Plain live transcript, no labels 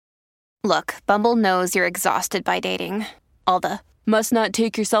Look, Bumble knows you're exhausted by dating. All the must not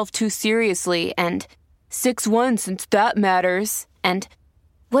take yourself too seriously and 6'1" since that matters. And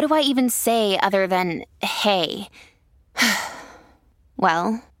what do I even say other than hey?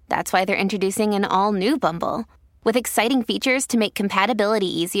 Well, that's why they're introducing an all-new Bumble with exciting features to make compatibility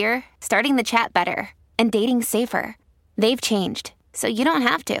easier, starting the chat better, and dating safer. They've changed, so you don't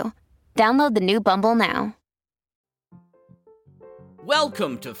have to. Download the new Bumble now.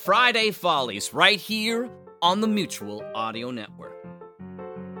 Welcome to Friday Follies, right here on the Mutual Audio Network.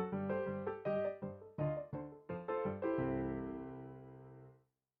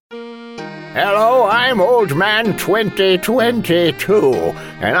 Hello, I'm Old Man 2022,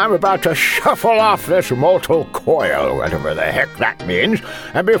 and I'm about to shuffle off this mortal coil, whatever the heck that means.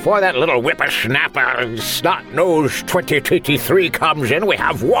 And before that little whippersnapper, snot-nosed 2023 comes in, we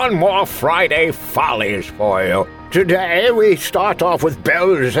have one more Friday Follies for you. Today, we start off with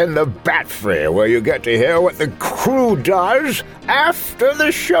Bells in the Bat Free, where you get to hear what the crew does after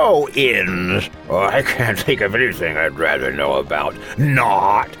the show ends. Oh, I can't think of anything I'd rather know about.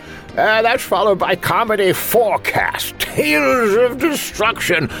 Not. That's followed by Comedy Forecast, Tales of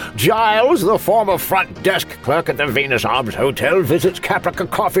Destruction. Giles, the former front desk clerk at the Venus Arms Hotel, visits Caprica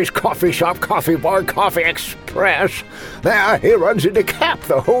Coffee's coffee shop, coffee bar, Coffee Express. There, he runs into Cap,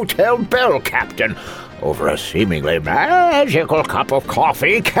 the hotel bell captain. Over a seemingly magical cup of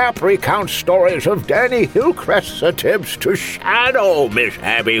coffee, Cap recounts stories of Danny Hillcrest's attempts to shadow Miss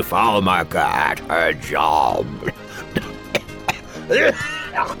Abby Falmark at her job.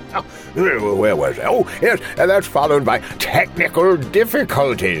 Where was I? Oh, yes, and that's followed by Technical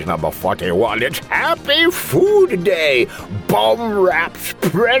Difficulties, number 41. It's Happy Food Day, bum wraps,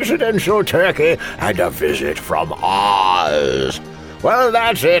 presidential turkey, and a visit from Oz. Well,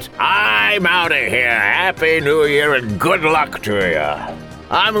 that's it. I'm out of here. Happy New Year and good luck to you.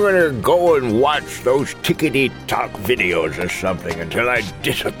 I'm going to go and watch those tickety-tock videos or something until I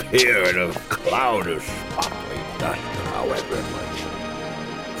disappear in a cloud of sparkling dust, however it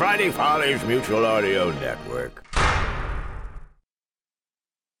was. Friday Follies Mutual Audio Network.